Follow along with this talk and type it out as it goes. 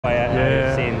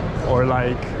I've seen. Or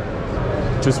like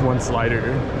just one slider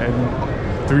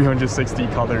and 360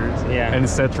 colors, and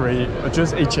saturate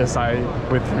just HSI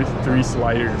with three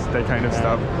sliders, that kind of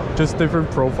stuff. Just different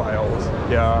profiles,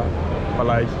 but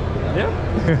like,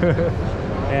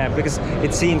 yeah, because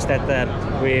it seems that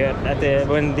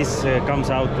when this comes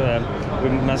out, we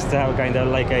must have kind of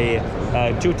like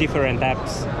two different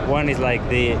apps. One is like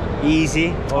the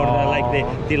easy or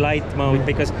like the light mode,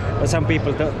 because some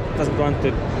people doesn't want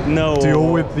to know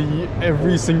deal with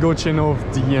every single channel of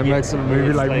DMX,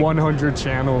 maybe like 100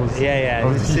 channels.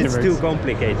 It's too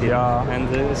complicated.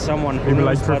 And someone who knows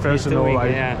like professional, doing,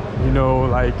 like you know,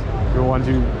 like you want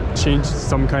to change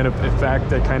some kind of effect,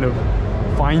 that kind of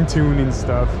fine tune and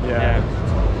stuff.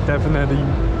 Definitely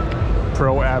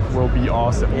Pro app will be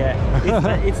awesome.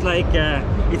 It's like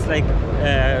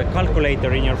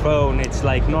calculator in your phone. It's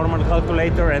like normal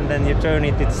calculator, and then you turn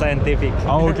it, it's scientific.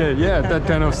 That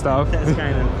kind of stuff. That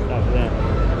kind of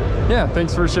stuff.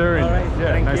 Thanks for sharing. All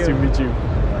right, nice to meet you.